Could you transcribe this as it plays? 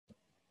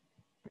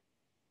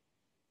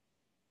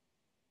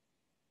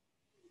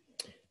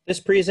This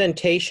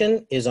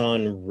presentation is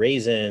on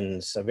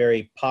raisins, a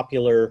very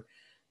popular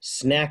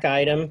snack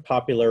item,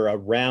 popular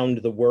around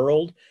the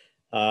world.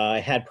 I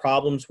had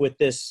problems with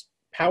this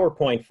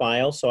PowerPoint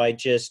file, so I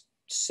just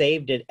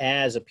saved it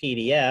as a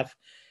PDF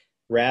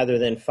rather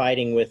than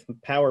fighting with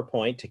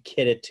PowerPoint to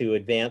get it to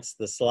advance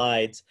the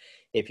slides.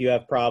 If you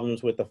have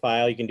problems with the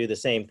file, you can do the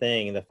same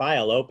thing. The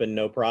file opened,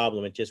 no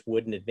problem. It just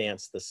wouldn't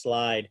advance the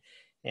slide.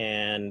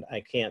 And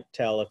I can't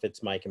tell if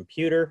it's my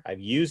computer. I've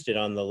used it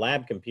on the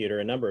lab computer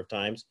a number of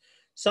times.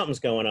 Something's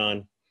going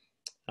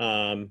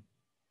on,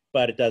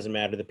 but it doesn't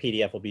matter. The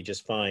PDF will be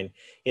just fine.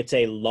 It's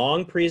a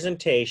long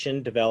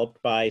presentation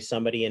developed by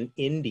somebody in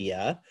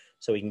India,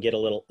 so we can get a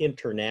little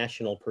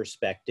international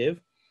perspective.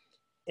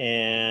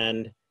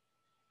 And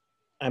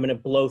I'm going to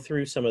blow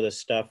through some of this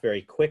stuff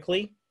very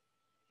quickly.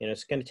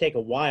 It's going to take a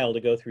while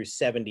to go through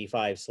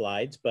 75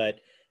 slides,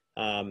 but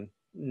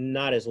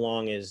not as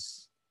long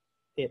as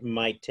it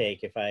might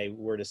take if I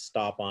were to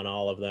stop on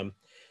all of them.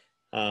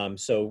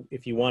 So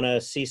if you want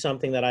to see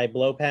something that I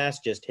blow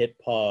past, just hit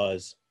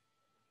pause.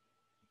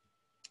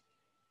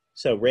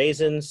 So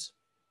raisins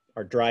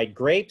are dried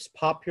grapes,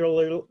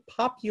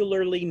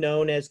 popularly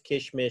known as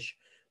kishmish,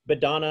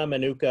 badana,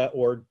 manuka,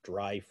 or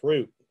dry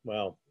fruit.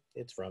 Well,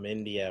 it's from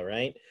India,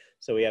 right?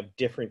 So we have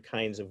different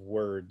kinds of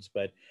words,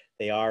 but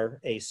they are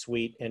a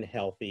sweet and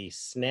healthy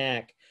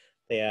snack.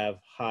 They have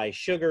high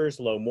sugars,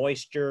 low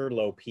moisture,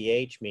 low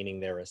pH, meaning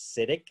they're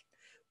acidic,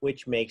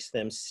 which makes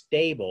them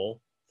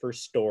stable for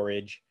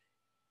storage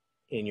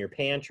in your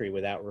pantry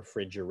without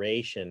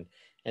refrigeration.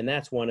 And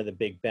that's one of the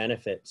big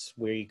benefits.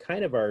 We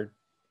kind of are,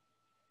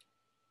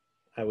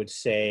 I would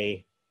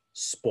say,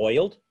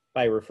 spoiled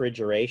by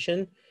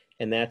refrigeration.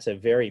 And that's a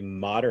very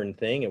modern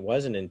thing. It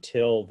wasn't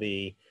until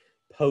the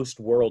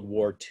post-World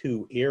War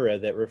II era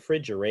that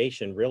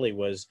refrigeration really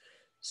was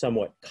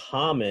somewhat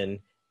common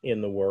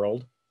in the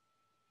world.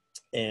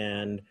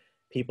 And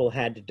people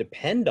had to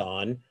depend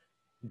on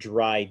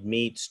dried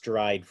meats,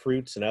 dried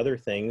fruits, and other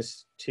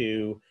things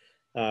to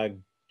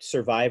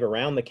survive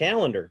around the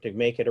calendar, to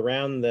make it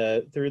around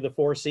through the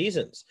 4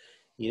 seasons.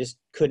 You just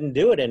couldn't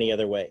do it any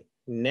other way.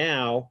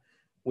 Now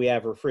we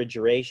have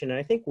refrigeration, and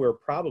I think we're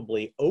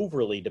probably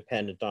overly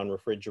dependent on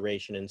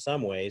refrigeration in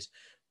some ways,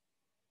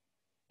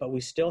 but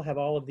we still have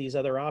all of these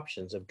other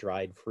options of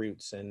dried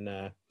fruits.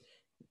 And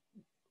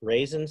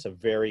raisins, a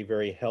very,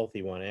 very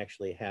healthy one. I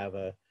actually have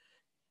a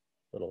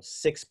little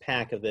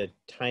 6-pack of the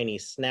tiny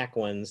snack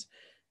ones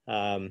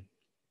that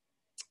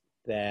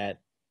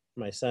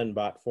my son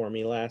bought for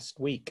me last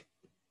week.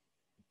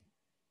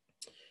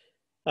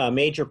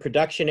 Major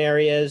production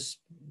areas,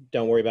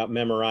 don't worry about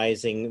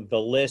memorizing the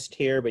list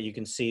here, but you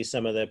can see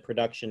some of the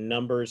production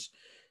numbers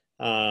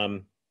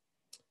in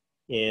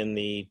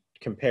the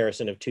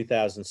comparison of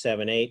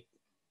 2007, 8,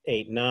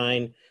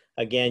 9.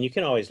 Again, you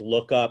can always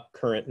look up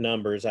current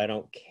numbers. I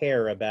don't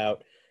care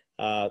about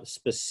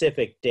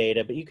specific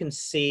data, but you can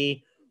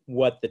see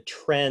what the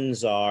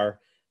trends are.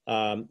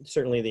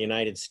 Certainly the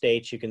United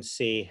States, you can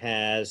see,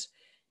 has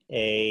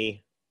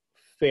a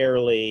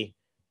fairly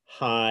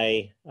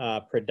high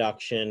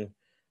production,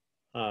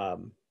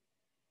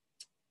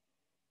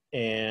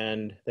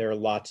 and there are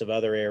lots of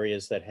other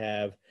areas that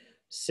have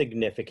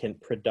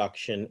significant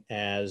production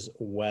as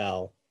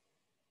well.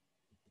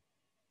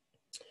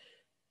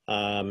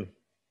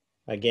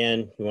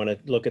 Again, you want to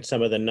look at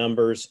some of the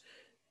numbers,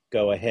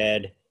 go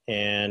ahead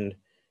and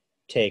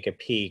take a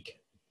peek.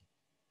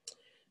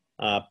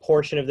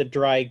 Portion of the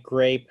dried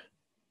grape,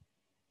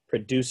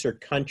 producer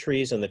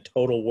countries and the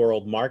total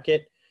world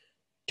market.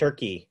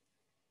 Turkey,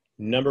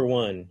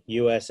 #1,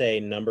 USA,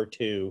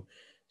 #2.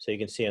 So you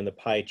can see on the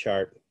pie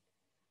chart.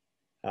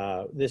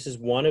 This is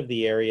one of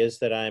the areas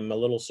that I'm a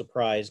little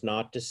surprised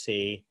not to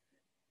see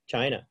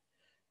China.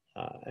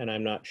 And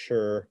I'm not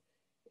sure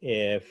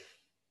if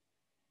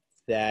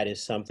that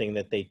is something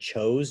that they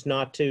chose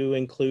not to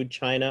include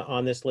China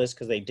on this list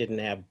because they didn't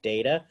have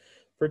data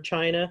for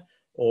China,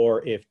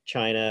 or if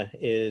China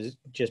is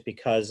just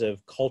because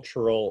of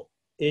cultural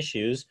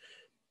issues,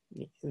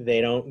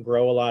 they don't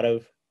grow a lot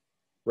of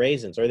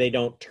raisins, or they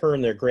don't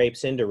turn their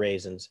grapes into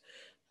raisins.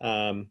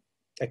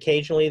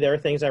 Occasionally there are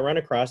things I run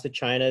across that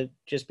China,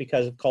 just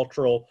because of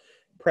cultural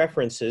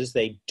preferences,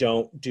 they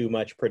don't do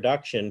much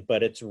production,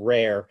 but it's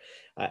rare.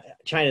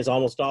 China is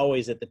almost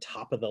always at the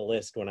top of the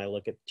list when I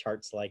look at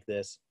charts like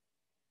this.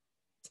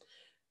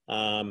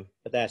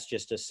 But that's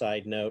just a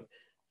side note.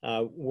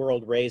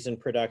 World raisin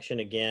production,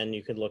 again,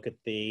 you could look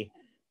at the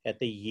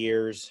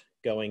years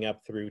going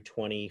up through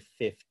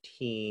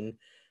 2015.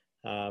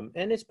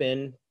 And it's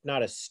been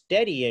not a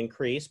steady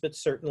increase, but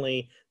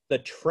certainly the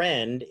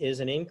trend is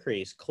an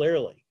increase,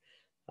 clearly.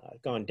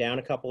 Gone down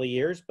a couple of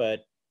years,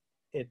 but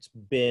it's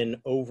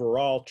been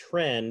overall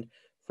trend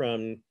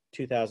from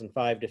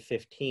 2005 to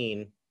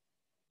 15,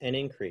 an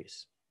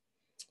increase.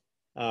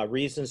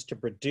 Reasons to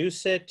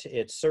produce it.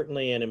 It's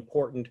certainly an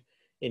important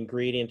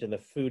ingredient in the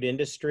food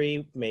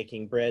industry,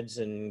 making breads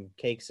and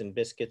cakes and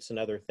biscuits and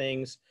other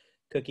things,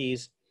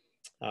 cookies.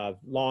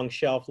 Long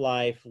shelf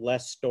life,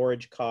 less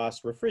storage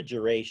costs.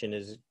 Refrigeration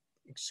is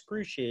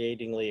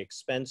excruciatingly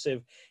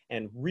expensive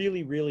and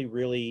really, really,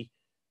 really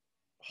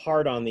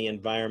hard on the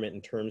environment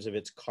in terms of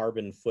its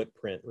carbon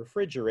footprint.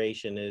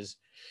 Refrigeration it's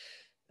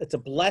a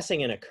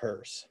blessing and a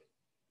curse.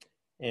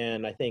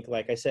 And I think,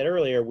 like I said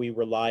earlier, we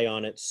rely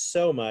on it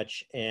so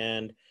much,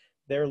 and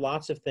there are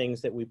lots of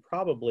things that we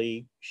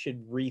probably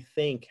should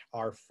rethink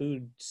our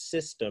food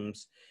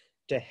systems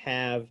to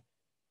have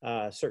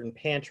certain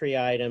pantry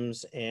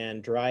items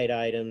and dried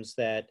items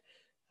that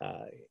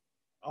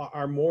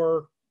are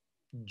more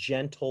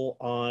gentle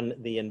on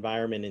the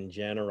environment in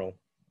general.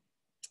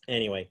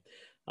 Anyway,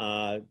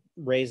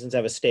 raisins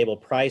have a stable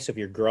price. If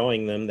you're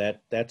growing them,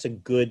 that's a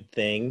good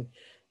thing.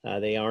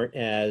 They aren't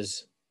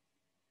as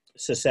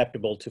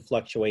susceptible to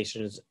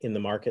fluctuations in the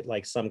market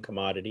like some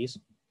commodities.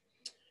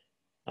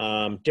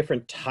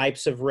 Different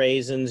types of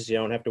raisins, you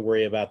don't have to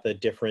worry about the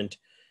different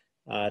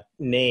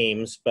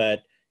names,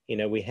 but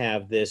we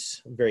have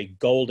this very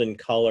golden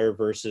color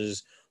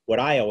versus what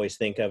I always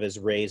think of as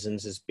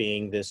raisins as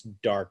being this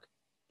dark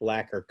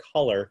blacker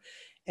color.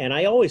 And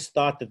I always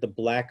thought that the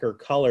blacker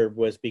color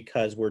was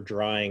because we're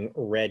drying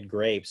red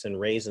grapes and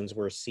raisins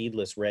were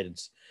seedless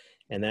reds,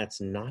 and that's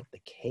not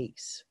the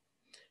case.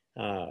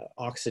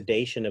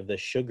 Oxidation of the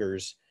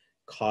sugars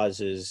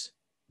causes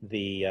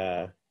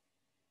the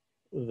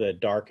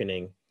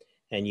darkening,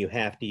 and you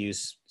have to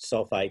use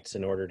sulfites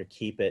in order to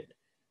keep it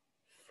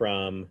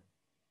from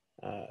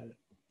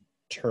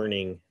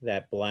turning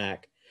that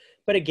black.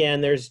 But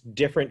again, there's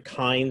different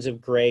kinds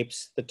of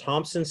grapes. The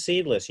Thompson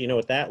seedless, you know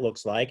what that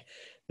looks like.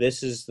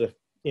 This is the,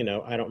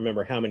 I don't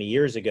remember how many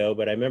years ago,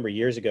 but I remember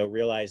years ago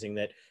realizing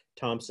that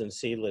Thompson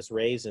seedless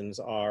raisins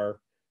are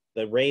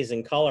the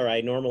raisin color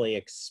I normally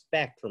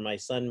expect for my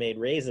sun-made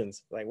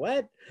raisins. Like,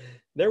 what?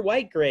 They're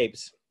white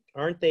grapes.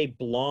 Aren't they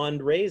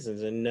blonde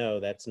raisins? And no,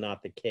 that's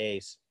not the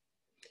case.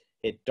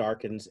 It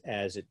darkens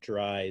as it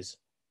dries.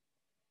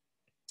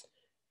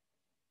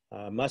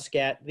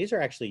 Muscat, these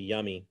are actually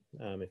yummy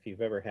if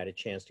you've ever had a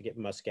chance to get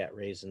muscat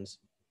raisins.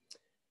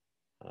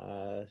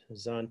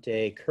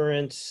 Zante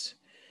currants.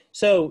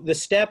 So the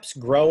steps: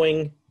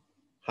 growing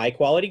high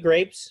quality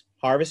grapes,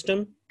 harvest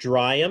them,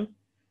 dry them,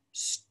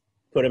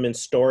 put them in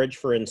storage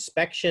for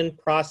inspection,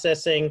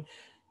 processing,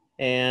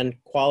 and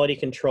quality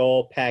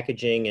control,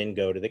 packaging, and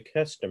go to the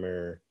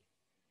customer.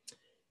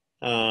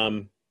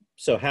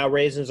 So how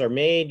raisins are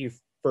made: you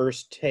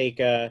first take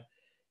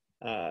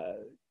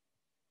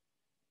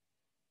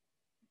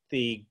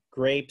the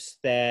grapes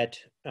that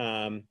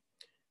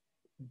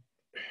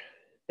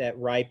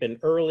ripen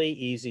early,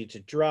 easy to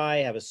dry,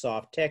 have a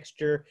soft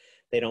texture.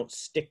 They don't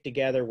stick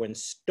together when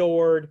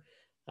stored.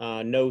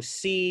 No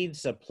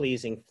seeds, a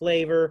pleasing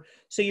flavor.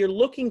 So you're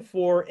looking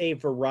for a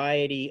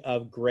variety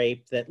of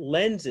grape that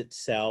lends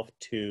itself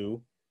to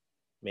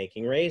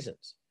making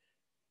raisins.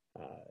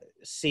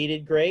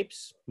 Seeded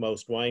grapes,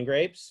 most wine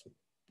grapes,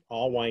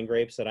 all wine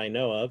grapes that I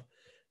know of,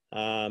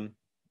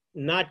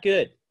 not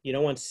good. You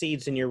don't want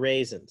seeds in your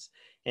raisins.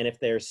 And if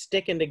they're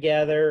sticking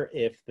together,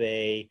 if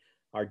they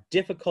are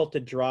difficult to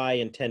dry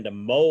and tend to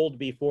mold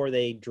before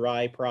they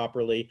dry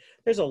properly,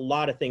 there's a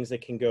lot of things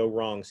that can go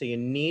wrong. So you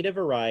need a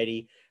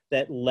variety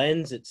that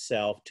lends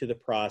itself to the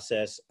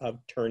process of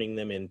turning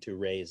them into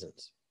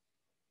raisins.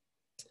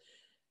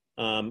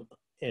 And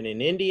in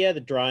India,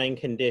 the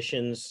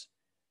conditions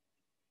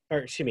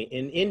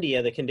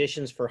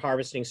for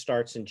harvesting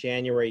starts in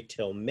January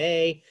till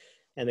May,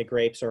 and the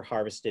grapes are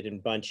harvested in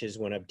bunches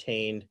when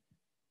obtained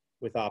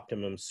with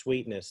optimum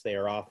sweetness. They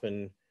are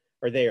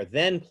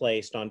then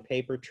placed on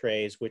paper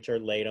trays, which are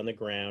laid on the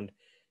ground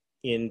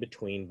in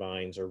between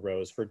vines or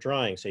rows for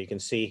drying. So you can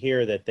see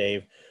here that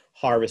they've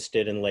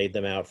harvested and laid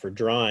them out for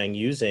drying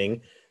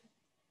using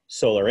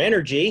solar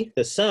energy,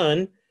 the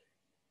sun,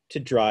 to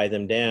dry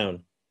them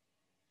down.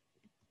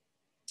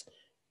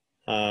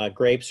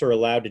 Grapes are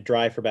allowed to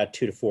dry for about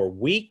 2 to 4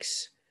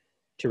 weeks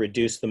to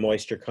reduce the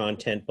moisture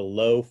content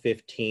below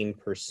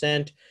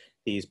 15%.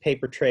 These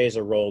paper trays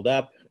are rolled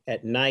up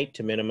at night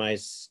to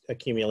minimize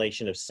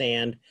accumulation of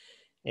sand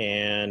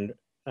and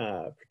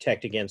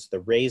protect against the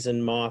raisin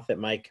moth that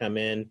might come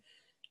in.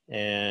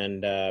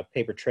 And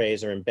paper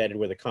trays are embedded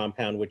with a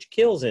compound which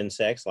kills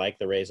insects like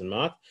the raisin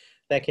moth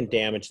that can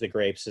damage the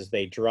grapes as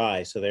they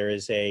dry. So there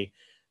is a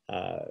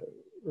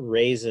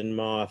raisin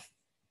moth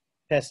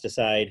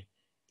pesticide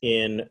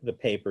in the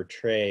paper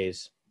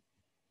trays.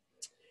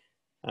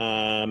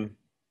 An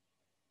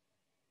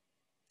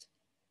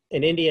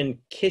Indian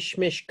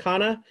Kishmish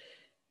Kana,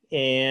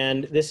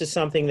 and this is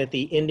something that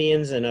the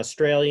Indians and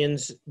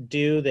Australians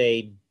do.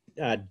 They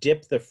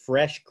dip the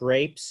fresh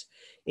grapes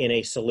in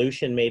a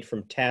solution made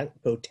from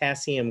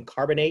potassium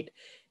carbonate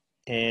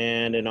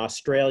and an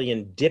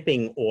Australian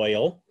dipping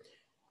oil,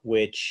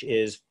 which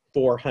is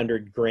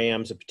 400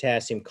 grams of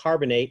potassium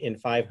carbonate in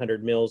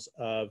 500 mils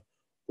of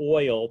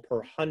oil per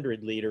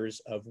 100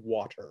 liters of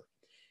water.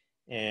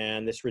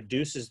 And this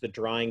reduces the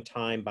drying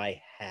time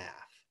by half.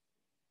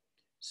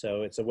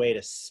 So it's a way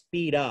to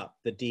speed up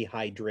the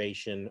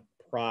dehydration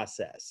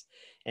process.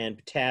 And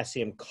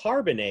potassium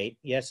carbonate,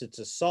 yes, it's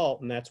a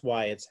salt, and that's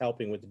why it's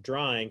helping with the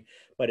drying,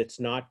 but it's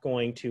not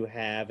going to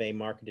have a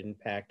marked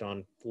impact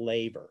on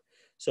flavor.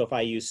 So if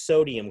I use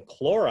sodium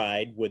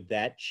chloride, would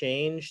that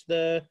change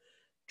the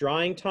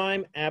drying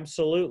time?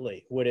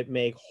 Absolutely. Would it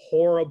make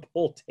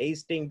horrible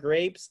tasting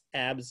grapes?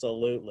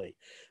 Absolutely.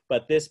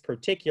 But this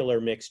particular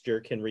mixture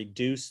can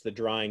reduce the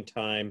drying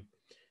time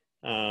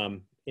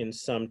in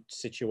some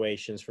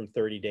situations from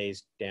 30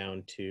 days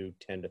down to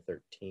 10 to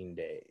 13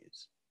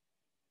 days.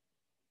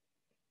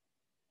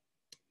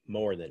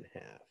 More than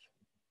half.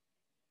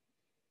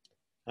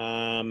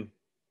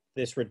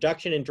 This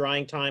reduction in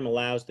drying time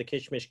allows the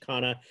Kishmish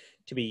Kana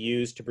to be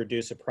used to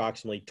produce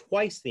approximately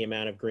twice the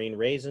amount of green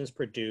raisins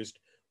produced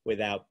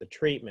without the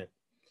treatment.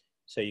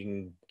 So you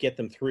can get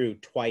them through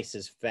twice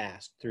as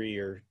fast through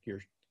your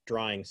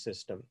drying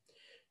system.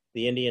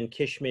 The Indian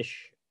Kishmish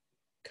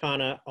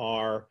Kana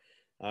are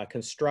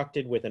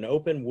constructed with an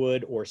open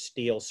wood or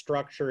steel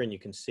structure, and you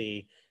can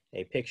see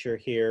a picture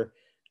here,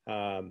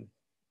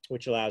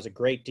 which allows a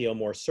great deal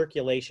more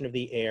circulation of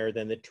the air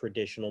than the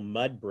traditional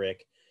mud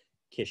brick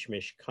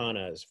Kishmish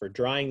Kanas. For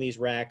drying, these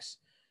racks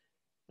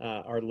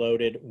are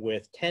loaded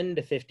with 10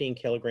 to 15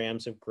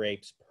 kilograms of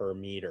grapes per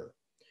meter.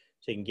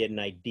 So you can get an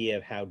idea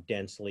of how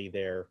densely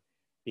they're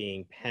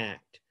being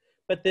packed.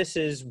 But this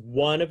is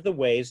one of the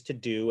ways to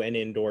do an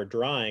indoor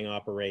drying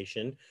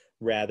operation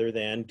rather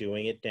than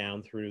doing it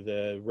down through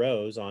the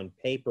rows on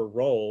paper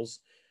rolls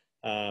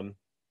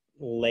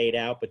laid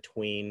out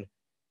between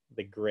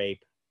the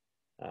grape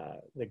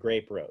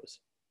rows.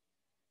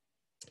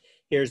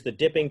 Here's the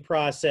dipping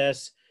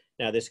process.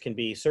 Now this can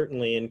be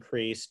certainly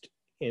increased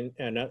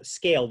and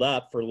scaled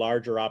up for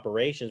larger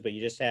operations, but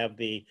you just have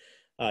the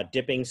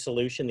dipping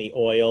solution, the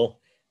oil,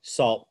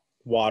 salt,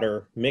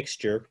 water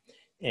mixture,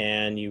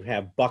 and you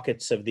have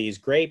buckets of these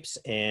grapes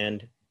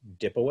and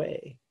dip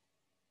away.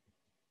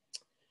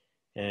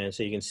 And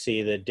so you can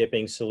see the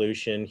dipping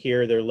solution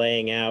here. They're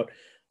laying out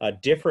a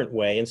different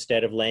way.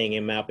 Instead of laying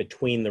them out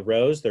between the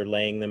rows, they're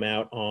laying them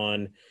out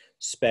on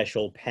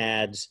special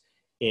pads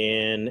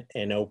in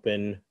an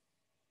open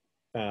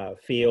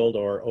field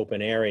or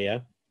open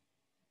area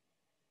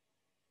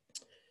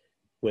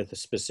with a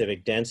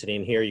specific density.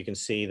 And here you can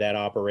see that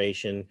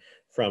operation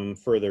from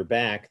further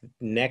back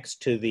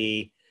next to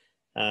the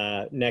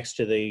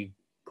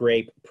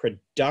grape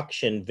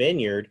production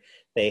vineyard.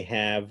 They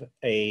have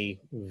a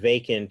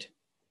vacant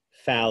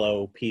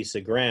fallow piece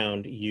of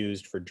ground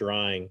used for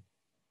drying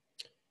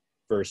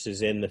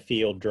versus in the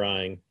field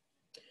drying.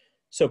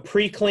 So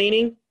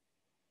pre-cleaning,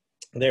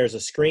 there's a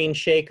screen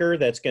shaker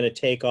that's going to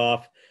take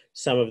off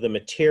some of the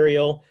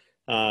material.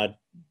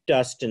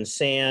 Dust and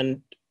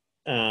sand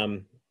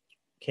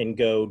can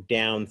go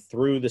down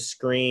through the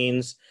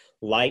screens.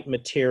 Light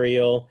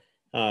material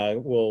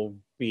will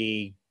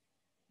be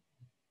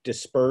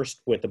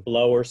dispersed with a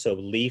blower, so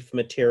leaf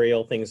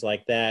material, things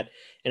like that.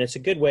 And it's a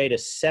good way to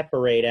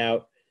separate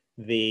out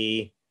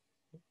the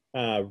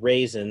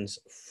raisins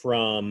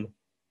from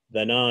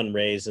the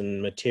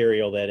non-raisin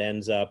material that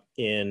ends up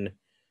in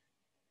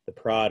the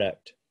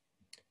product.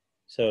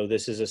 So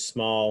this is a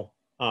small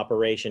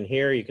operation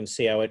here. You can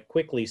see how it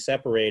quickly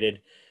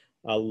separated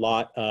a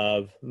lot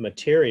of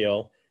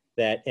material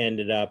that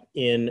ended up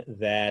in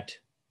that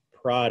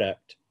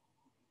product.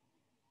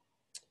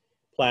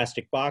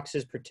 Plastic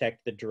boxes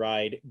protect the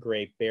dried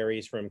grape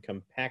berries from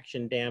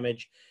compaction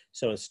damage.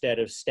 So instead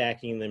of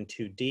stacking them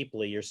too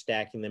deeply, you're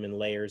stacking them in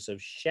layers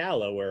of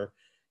shallower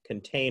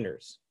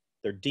containers.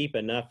 They're deep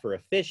enough for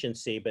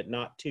efficiency, but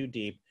not too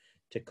deep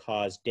to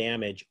cause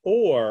damage.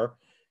 Or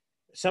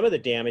some of the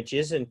damage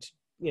isn't,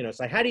 you know,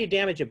 it's like, how do you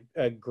damage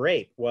a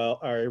grape? Well,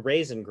 or a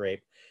raisin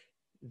grape.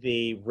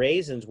 The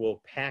raisins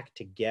will pack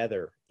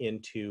together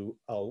into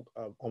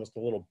almost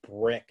a little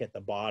brick at the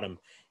bottom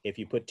if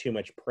you put too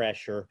much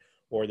pressure,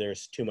 or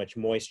there's too much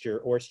moisture,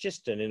 or it's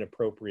just an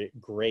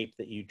inappropriate grape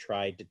that you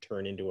tried to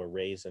turn into a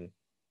raisin.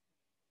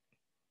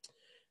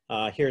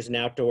 Here's an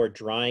outdoor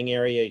drying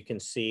area. You can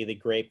see the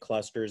grape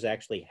clusters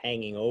actually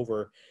hanging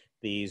over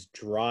these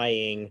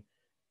drying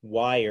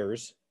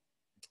wires,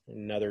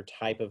 another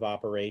type of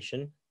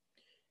operation.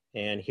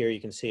 And here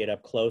you can see it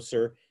up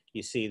closer.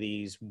 You see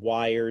these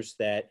wires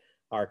that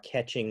are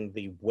catching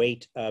the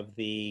weight of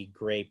the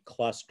grape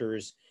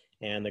clusters,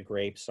 and the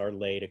grapes are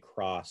laid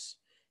across.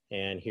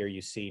 And here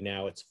you see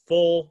now it's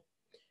full,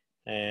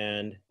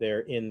 and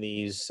they're in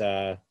these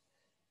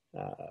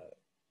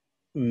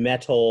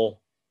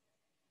metal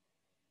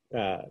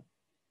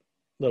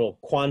little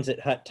Quonset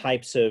hut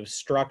types of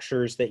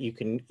structures that you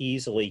can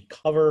easily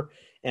cover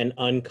and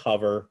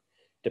uncover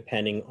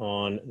depending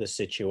on the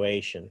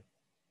situation.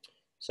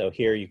 So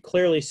here you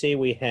clearly see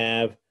we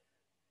have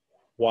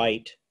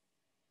white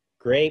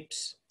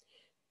grapes,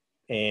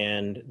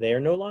 and they are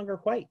no longer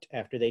white.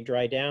 After they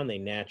dry down, they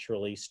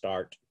naturally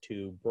start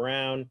to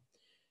brown.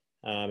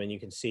 And you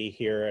can see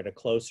here at a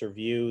closer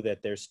view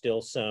that there's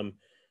still some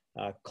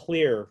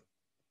clear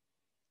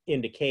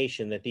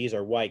indication that these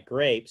are white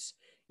grapes,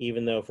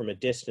 even though from a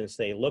distance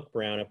they look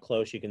brown. Up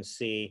close you can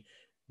see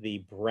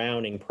the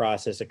browning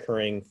process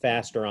occurring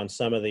faster on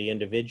some of the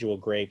individual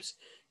grapes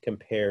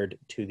compared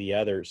to the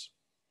others.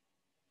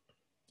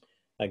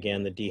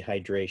 Again, the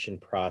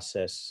dehydration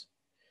process.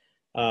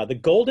 The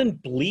golden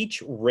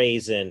bleach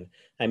raisin,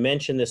 I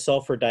mentioned the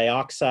sulfur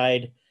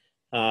dioxide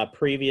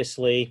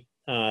previously,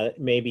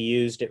 may be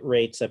used at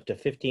rates up to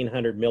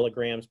 1,500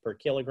 milligrams per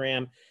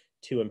kilogram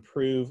to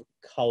improve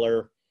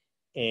color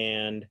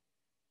and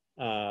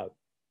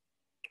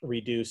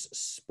reduce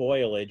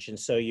spoilage. And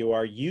so you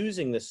are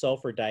using the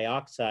sulfur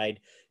dioxide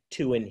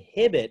to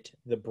inhibit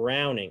the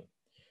browning.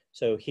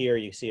 So here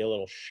you see a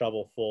little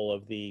shovelful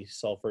of the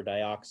sulfur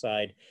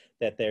dioxide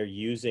that they're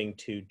using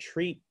to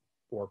treat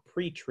or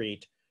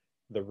pre-treat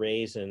the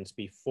raisins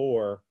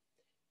before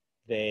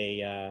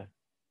they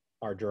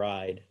are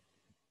dried.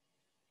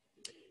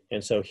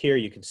 And so here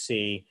you can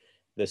see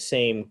the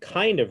same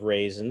kind of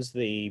raisins,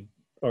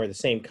 or the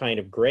same kind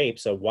of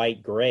grapes, a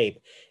white grape,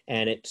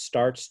 and it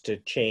starts to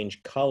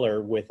change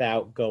color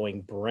without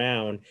going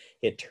brown.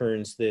 It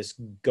turns this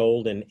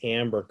golden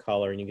amber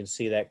color, and you can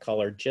see that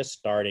color just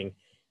starting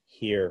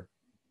here.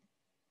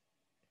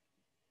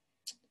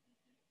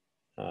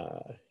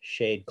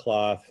 Shade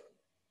cloth,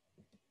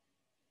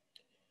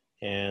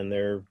 and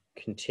they're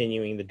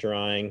continuing the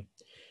drying.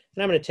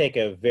 And I'm going to take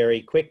a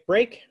very quick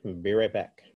break and be right back.